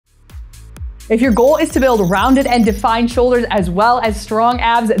If your goal is to build rounded and defined shoulders as well as strong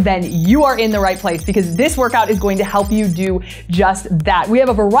abs, then you are in the right place because this workout is going to help you do just that. We have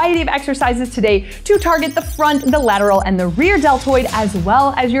a variety of exercises today to target the front, the lateral, and the rear deltoid, as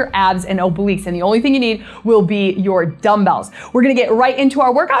well as your abs and obliques. And the only thing you need will be your dumbbells. We're gonna get right into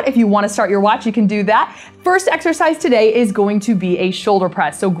our workout. If you wanna start your watch, you can do that. First exercise today is going to be a shoulder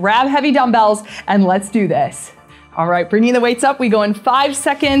press. So grab heavy dumbbells and let's do this. All right, bringing the weights up, we go in 5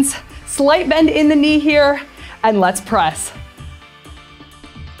 seconds. Slight bend in the knee here, and let's press.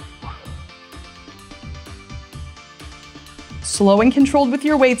 Slow and controlled with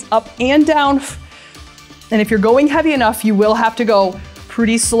your weights up and down. And if you're going heavy enough, you will have to go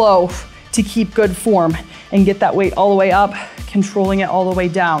pretty slow to keep good form and get that weight all the way up, controlling it all the way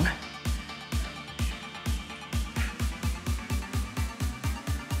down.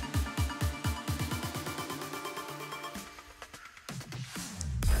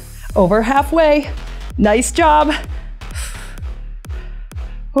 Over halfway. Nice job.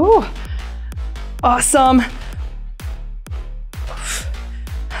 Ooh, awesome.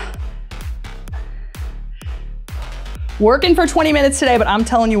 Working for 20 minutes today, but I'm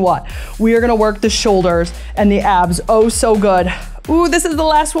telling you what, we are gonna work the shoulders and the abs oh so good. Ooh, this is the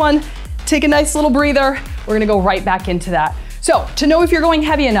last one. Take a nice little breather. We're gonna go right back into that. So to know if you're going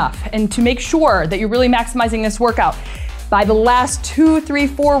heavy enough and to make sure that you're really maximizing this workout, by the last 2, 3,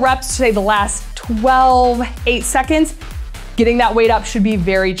 4 reps, say the last 12, 8 seconds, getting that weight up should be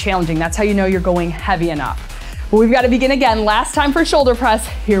very challenging. That's how you know you're going heavy enough. But we've got to begin again. Last time for shoulder press.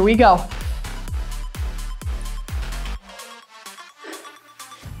 Here we go.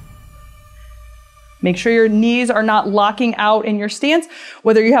 Make sure your knees are not locking out in your stance,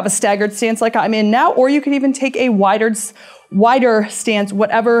 whether you have a staggered stance like I'm in now, or you could even take a wider stance,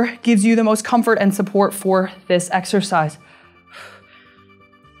 whatever gives you the most comfort and support for this exercise.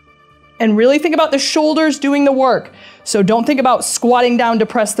 And really think about the shoulders doing the work. So don't think about squatting down to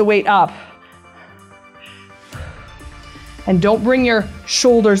press the weight up. And don't bring your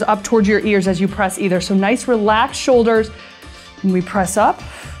shoulders up towards your ears as you press either. So nice relaxed shoulders, and we press up.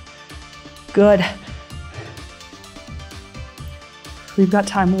 Good. We've got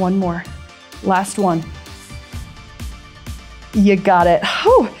time, one more. Last one. You got it.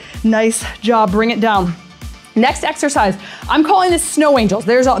 Oh, nice job, bring it down. Next exercise, I'm calling this snow angels.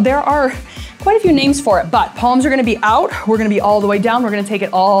 There are quite a few names for it, but palms are gonna be out. We're gonna be all the way down. We're gonna take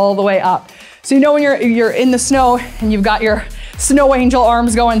it all the way up. So you know when you're in the snow and you've got your snow angel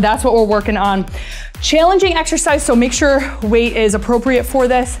arms going, that's what we're working on. Challenging exercise, so make sure weight is appropriate for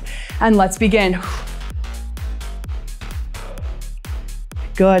this, and let's begin.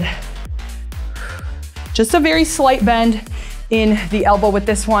 Good. Just a very slight bend in the elbow with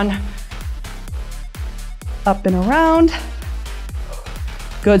this one. Up and around.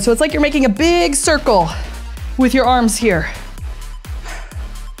 Good, so it's like you're making a big circle with your arms here.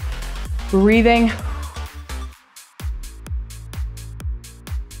 Breathing.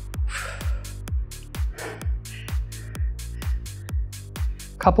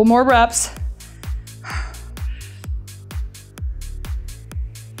 Couple more reps.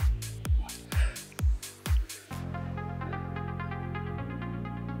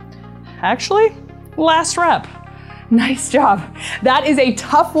 Actually, last rep. Nice job. That is a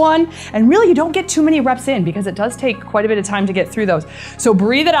tough one, and really you don't get too many reps in because it does take quite a bit of time to get through those. So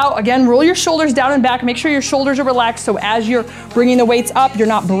breathe it out. Again, roll your shoulders down and back. Make sure your shoulders are relaxed, so as you're bringing the weights up, you're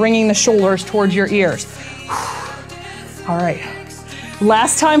not bringing the shoulders towards your ears. All right,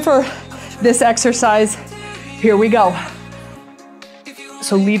 last time for this exercise. Here we go.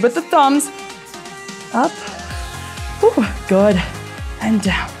 So lead with the thumbs. Up. Ooh, good. And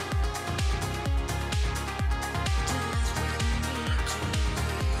down.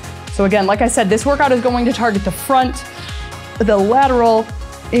 So again, like I said, this workout is going to target the front, the lateral,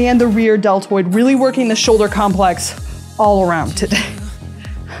 and the rear deltoid, really working the shoulder complex all around today.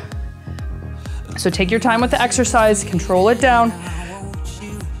 So take your time with the exercise, control it down.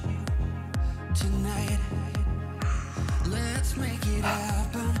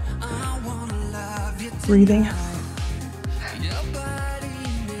 Breathing.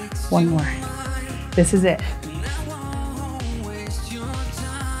 One more. This is it.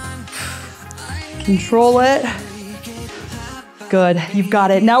 Control it. Good, you've got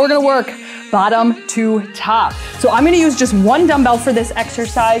it. Now we're gonna work bottom to top. So I'm gonna use just one dumbbell for this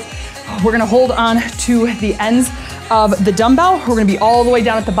exercise. We're gonna hold on to the ends of the dumbbell. We're gonna be all the way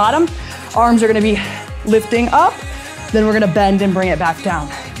down at the bottom. Arms are gonna be lifting up. Then we're gonna bend and bring it back down.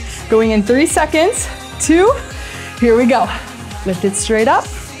 Going in 3 seconds, 2, here we go. Lift it straight up,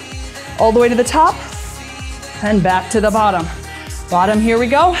 all the way to the top, and back to the bottom. Bottom, here we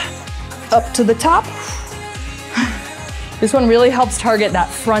go. Up to the top. This one really helps target that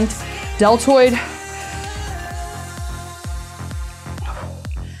front deltoid.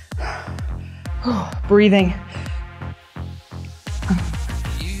 Breathing.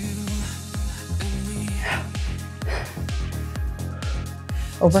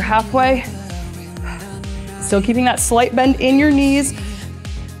 Over halfway. Still keeping that slight bend in your knees.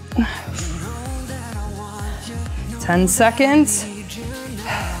 10 seconds.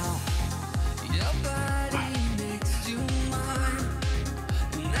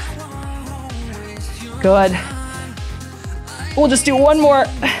 Good. We'll just do one more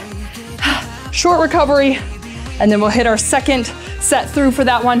short recovery, and then we'll hit our second set through for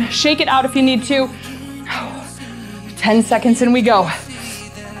that one. Shake it out if you need to. 10 seconds and we go.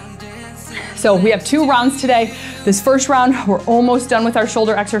 So we have 2 rounds today. This first round, we're almost done with our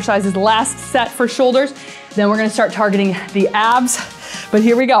shoulder exercises. Last set for shoulders. Then we're gonna start targeting the abs. But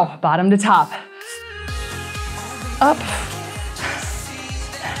here we go, bottom to top. Up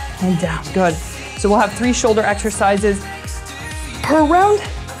and down, good. So we'll have 3 shoulder exercises per round,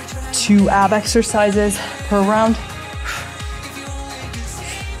 2 ab exercises per round.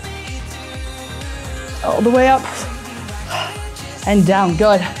 All the way up and down,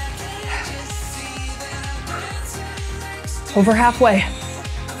 good. Over halfway.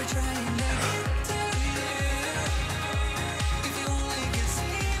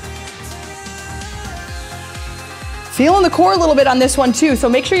 Feeling the core a little bit on this one too, so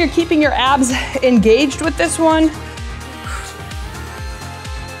make sure you're keeping your abs engaged with this one.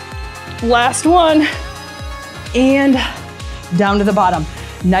 Last one, and down to the bottom.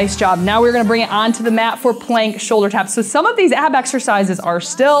 Nice job. Now we're gonna bring it onto the mat for plank shoulder taps. So some of these ab exercises are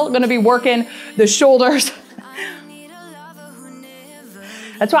still gonna be working the shoulders.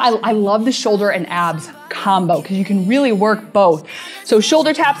 That's why I love the shoulder and abs combo, because you can really work both. So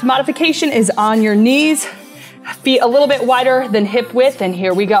shoulder taps modification is on your knees, feet a little bit wider than hip width, and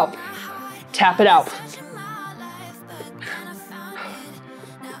here we go. Tap it out.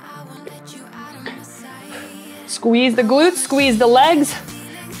 Squeeze the glutes, squeeze the legs.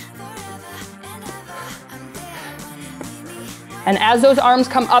 And as those arms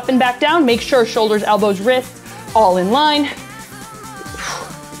come up and back down, make sure shoulders, elbows, wrists, all in line.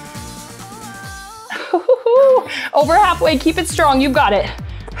 Over halfway, keep it strong, you've got it.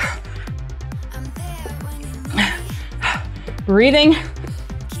 Breathing.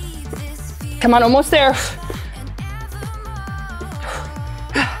 Come on, almost there.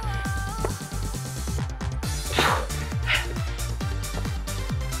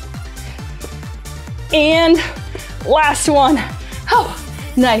 And last one. Oh,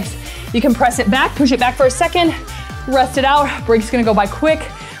 nice. You can press it back, push it back for a second, rest it out. Break's gonna go by quick.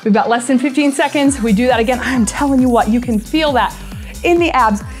 We've got less than 15 seconds. We do that again. I'm telling you what, you can feel that in the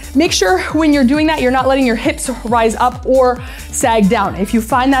abs. Make sure when you're doing that, you're not letting your hips rise up or sag down. If you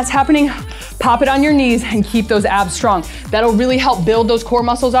find that's happening, pop it on your knees and keep those abs strong. That'll really help build those core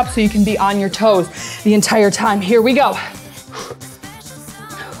muscles up so you can be on your toes the entire time. Here we go.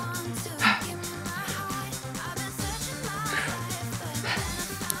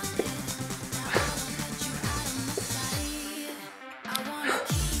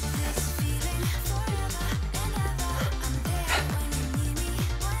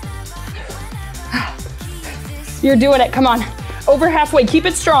 You're doing it, come on. Over halfway, keep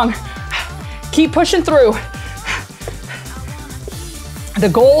it strong. Keep pushing through. The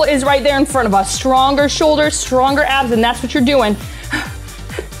goal is right there in front of us. Stronger shoulders, stronger abs, and that's what you're doing.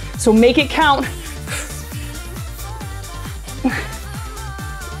 So make it count.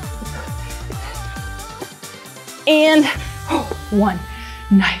 And 1,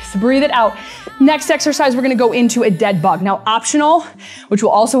 nice, breathe it out. Next exercise, we're gonna go into a dead bug. Now optional, which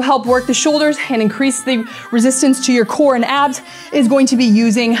will also help work the shoulders and increase the resistance to your core and abs, is going to be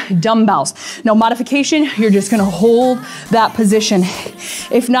using dumbbells. Now modification, you're just gonna hold that position.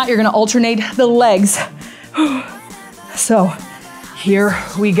 If not, you're gonna alternate the legs. So here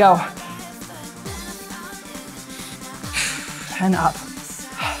we go. And up.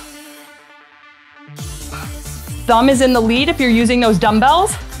 Thumb is in the lead if you're using those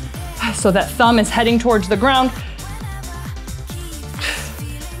dumbbells. So that thumb is heading towards the ground.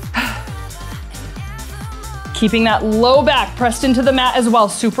 Keeping that low back pressed into the mat as well,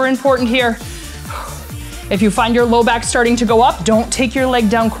 super important here. If you find your low back starting to go up, don't take your leg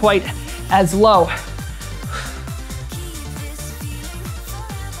down quite as low.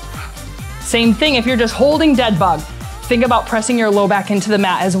 Same thing if you're just holding dead bug. Think about pressing your low back into the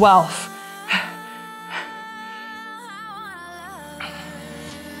mat as well.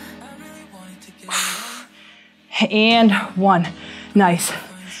 And 1, nice.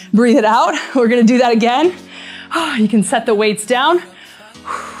 Breathe it out. We're gonna do that again. You can set the weights down.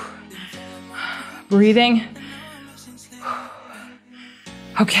 Breathing.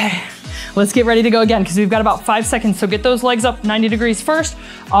 Okay, let's get ready to go again because we've got about 5 seconds. So get those legs up 90 degrees first.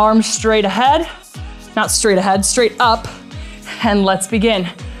 Arms straight ahead. Not straight ahead, straight up. And let's begin.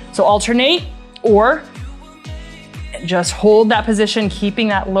 So alternate or just hold that position, keeping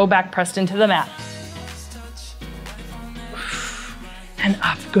that low back pressed into the mat. And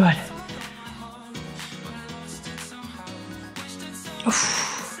up, good.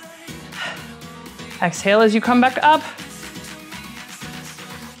 Exhale as you come back up.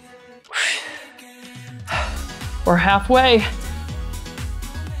 We're halfway.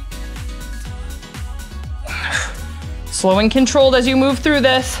 Slow and controlled as you move through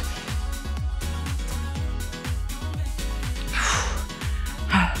this.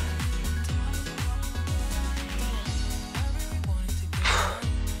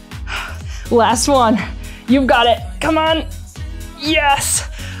 Last one. You've got it. Come on. Yes.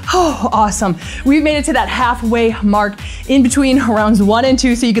 Oh, awesome. We've made it to that halfway mark in between rounds 1 and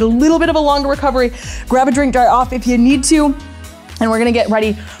 2, so you get a little bit of a longer recovery. Grab a drink, dry off if you need to, and we're gonna get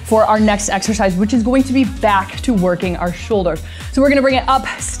ready for our next exercise, which is going to be back to working our shoulders. So we're gonna bring it up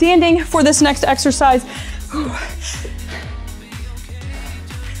standing for this next exercise. Let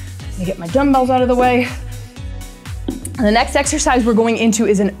me get my dumbbells out of the way. And the next exercise we're going into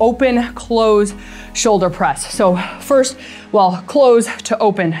is an open, close shoulder press. So first, well, close to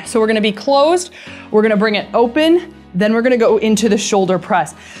open. So we're gonna be closed, we're gonna bring it open, then we're gonna go into the shoulder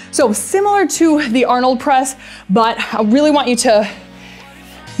press. So similar to the Arnold press, but I really want you to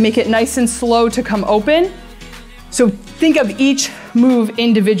make it nice and slow to come open. So think of each move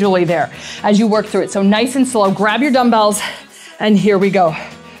individually there as you work through it. So nice and slow, grab your dumbbells, and here we go.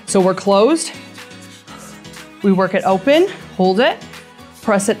 So we're closed, we work it open, hold it,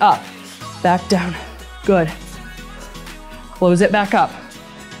 press it up, back down, good. Close it back up,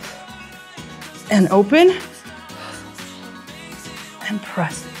 and open, and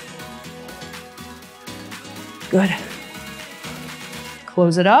press. Good.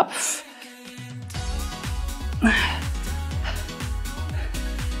 Close it up.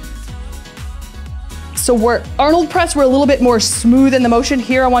 So we're Arnold press, we're a little bit more smooth in the motion.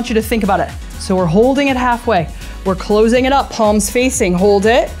 Here, I want you to think about it. So we're holding it halfway. We're closing it up, palms facing, hold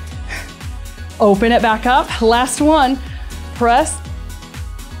it. Open it back up. Last one, press,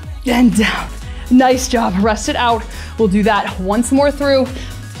 and down. Nice job, rest it out. We'll do that once more through.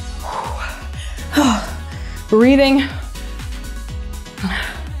 Breathing.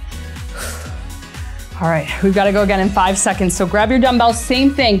 All right, we've got to go again in 5 seconds. So grab your dumbbells,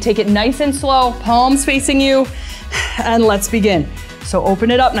 same thing. Take it nice and slow, palms facing you, and let's begin. So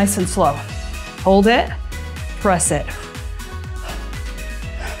open it up nice and slow. Hold it, press it.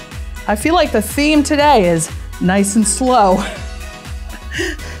 I feel like the theme today is nice and slow.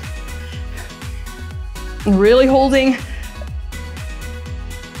 Really holding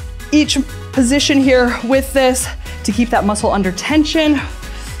each position here with this to keep that muscle under tension.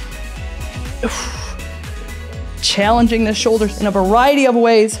 Challenging the shoulders in a variety of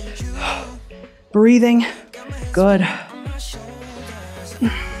ways. Breathing, good.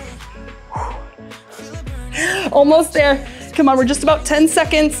 Almost there. Come on, we're just about 10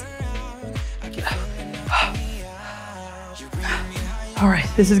 seconds. All right,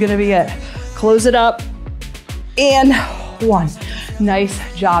 this is gonna be it. Close it up, and one.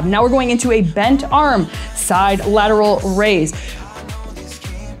 Nice job. Now we're going into a bent arm, side lateral raise.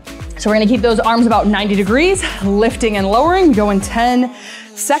 So we're gonna keep those arms about 90 degrees, lifting and lowering. Go in 10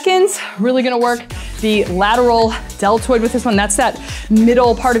 seconds. Really gonna work the lateral deltoid with this one. That's that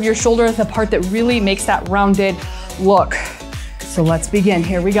middle part of your shoulder, the part that really makes that rounded look. So let's begin,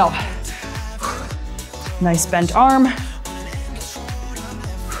 here we go. Nice bent arm.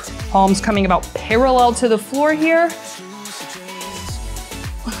 Palms coming about parallel to the floor here.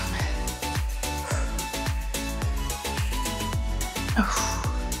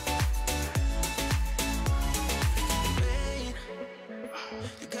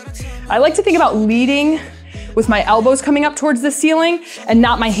 I like to think about leading with my elbows coming up towards the ceiling and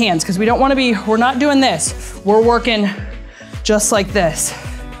not my hands, because we don't want to be, we're not doing this. We're working just like this.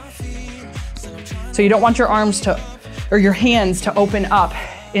 So you don't want your arms to, or your hands to open up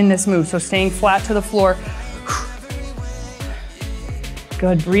in this move. So staying flat to the floor.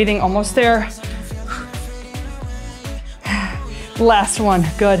 Good, breathing, almost there. Last one,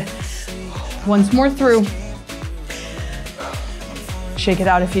 good. Once more through. Shake it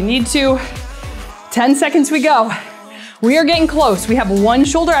out if you need to. 10 seconds we go. We are getting close. We have one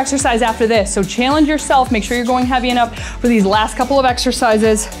shoulder exercise after this, so challenge yourself. Make sure you're going heavy enough for these last couple of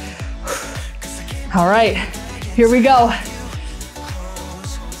exercises. All right, here we go.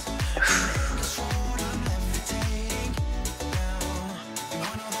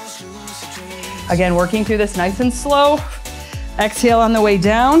 Again, working through this nice and slow. Exhale on the way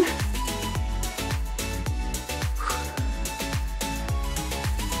down.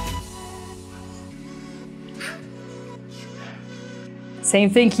 Same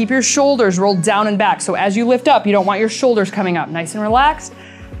thing, keep your shoulders rolled down and back. So as you lift up, you don't want your shoulders coming up. Nice and relaxed,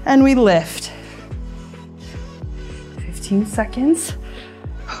 and we lift. 15 seconds.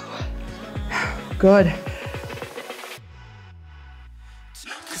 Good.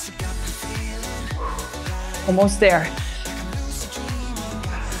 Almost there.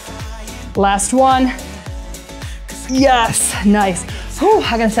 Last one. Yes, nice. Whew,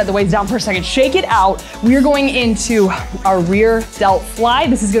 I gotta set the weights down for a second. Shake it out. We're going into our rear delt fly.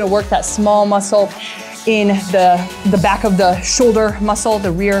 This is gonna work that small muscle in the back of the shoulder muscle,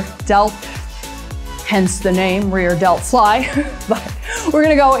 the rear delt, hence the name rear delt fly. But we're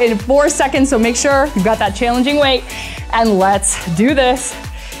gonna go in 4 seconds, so make sure you've got that challenging weight, and let's do this.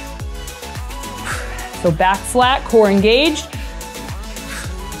 So back flat, core engaged,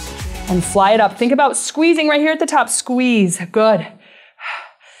 and fly it up. Think about squeezing right here at the top. Squeeze, good.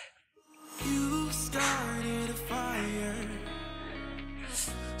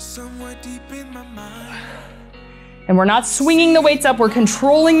 And we're not swinging the weights up, we're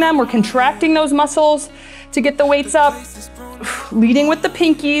controlling them, we're contracting those muscles to get the weights up, leading with the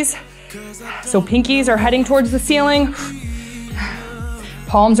pinkies. So pinkies are heading towards the ceiling,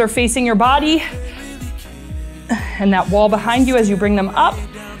 palms are facing your body, and that wall behind you as you bring them up.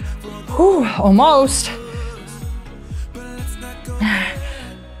 Whew, almost.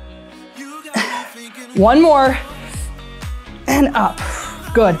 One more, and up,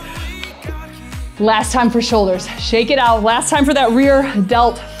 good. Last time for shoulders, shake it out. Last time for that rear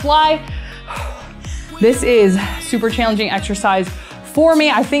delt fly. This is super challenging exercise for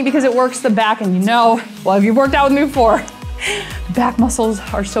me, I think, because it works the back, and you know, well, if you've worked out with me before, back muscles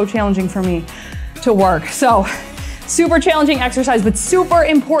are so challenging for me to work. So super challenging exercise, but super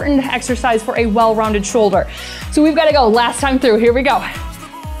important exercise for a well-rounded shoulder. So we've got to go last time through. Here we go.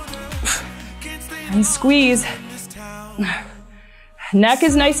 And squeeze. Neck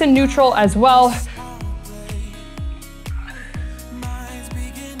is nice and neutral as well.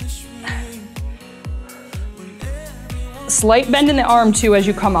 Slight bend in the arm too as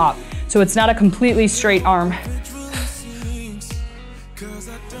you come up, so it's not a completely straight arm.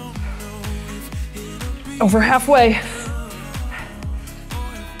 Over halfway.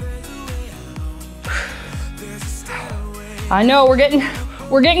 I know, we're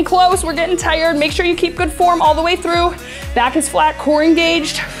getting close, we're getting tired. Make sure you keep good form all the way through. Back is flat, core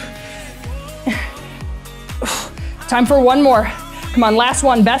engaged. Time for one more. Come on, last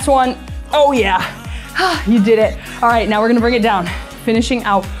one, best one. Oh yeah, you did it. All right, now we're gonna bring it down. Finishing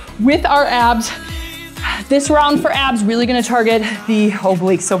out with our abs. This round for abs, really gonna target the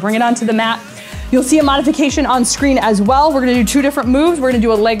obliques. So bring it onto the mat. You'll see a modification on screen as well. We're gonna do 2 different moves. We're gonna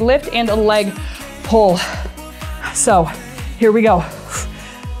do a leg lift and a leg pull. So here we go.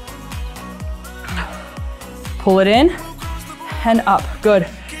 Pull it in and up, good.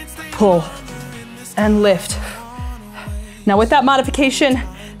 Pull and lift. Now with that modification,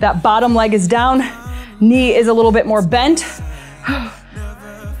 that bottom leg is down, knee is a little bit more bent,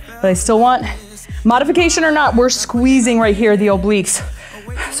 but I still want, modification or not, we're squeezing right here, the obliques.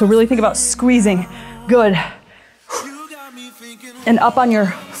 So really think about squeezing, good. And up on your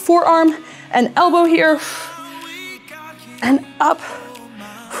forearm and elbow here, and up.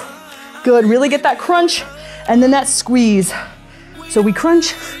 Good, really get that crunch, and then that squeeze. So we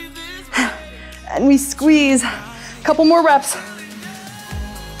crunch, and we squeeze. Couple more reps.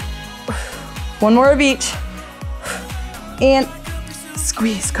 One more of each. And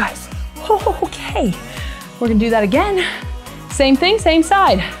squeeze, good. Okay, we're gonna do that again. Same thing, same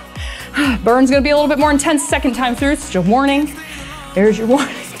side. Burn's gonna be a little bit more intense second time through, it's just a warning. There's your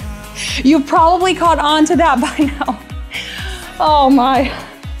warning. You've probably caught on to that by now. Oh my,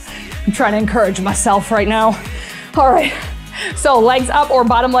 I'm trying to encourage myself right now. All right, so legs up or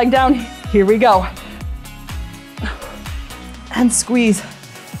bottom leg down, here we go. And squeeze,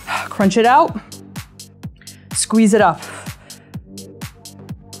 crunch it out, squeeze it up.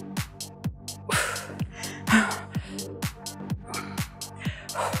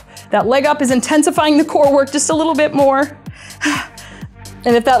 That leg up is intensifying the core work just a little bit more.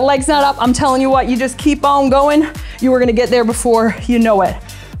 And if that leg's not up, I'm telling you what, you just keep on going. You are gonna get there before you know it.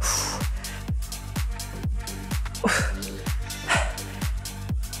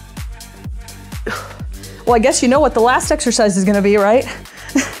 Well, I guess you know what the last exercise is gonna be, right?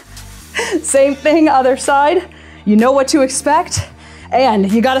 Same thing, other side. You know what to expect,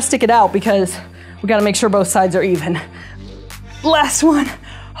 and you gotta stick it out because we gotta make sure both sides are even. Last one.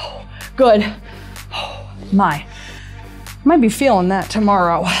 Oh, good. Oh, might be feeling that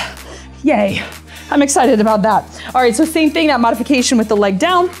tomorrow. Yay. I'm excited about that. All right, so same thing, that modification with the leg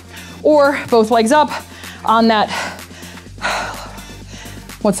down or both legs up on that.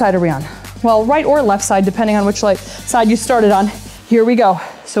 What side are we on? Well, right or left side, depending on which side you started on. Here we go.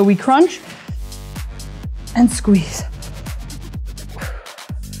 So we crunch and squeeze.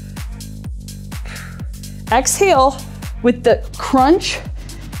 Exhale with the crunch,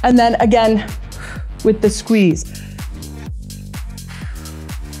 and then again with the squeeze.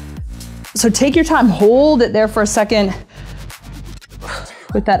 So take your time, hold it there for a second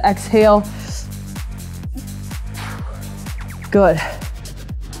with that exhale. Good.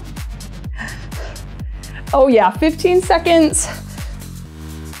 Oh yeah, 15 seconds.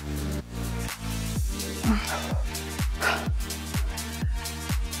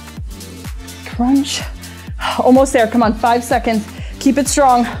 Crunch. Almost there, come on, 5 seconds. Keep it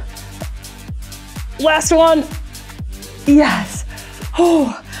strong. Last one. Yes.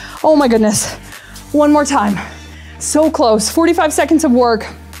 Oh my goodness. One more time. So close. 45 seconds of work.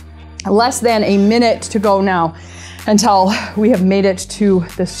 Less than a minute to go now until we have made it to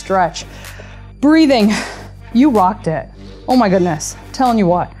the stretch. Breathing. You rocked it. Oh my goodness. I'm telling you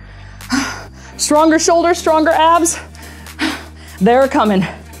what. Stronger shoulders, stronger abs. They're coming.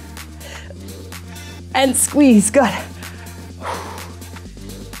 And squeeze. Good.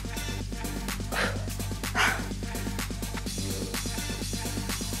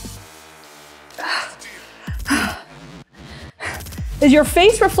 Is your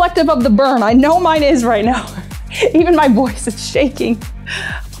face reflective of the burn? I know mine is right now. Even my voice is shaking.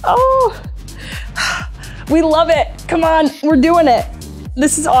 Oh, we love it. Come on, we're doing it.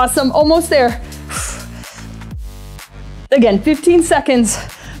 This is awesome, almost there. Again, 15 seconds.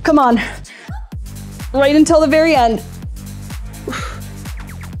 Come on, right until the very end.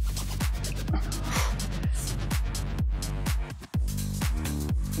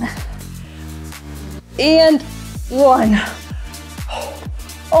 And one.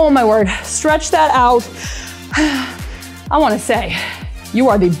 Oh my word, stretch that out. I wanna say, you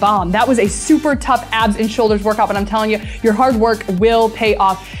are the bomb. That was a super tough abs and shoulders workout, but I'm telling you, your hard work will pay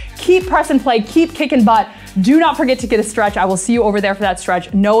off. Keep press and play, keep kicking butt. Do not forget to get a stretch. I will see you over there for that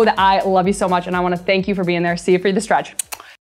stretch. Know that I love you so much and I wanna thank you for being there. See you for the stretch.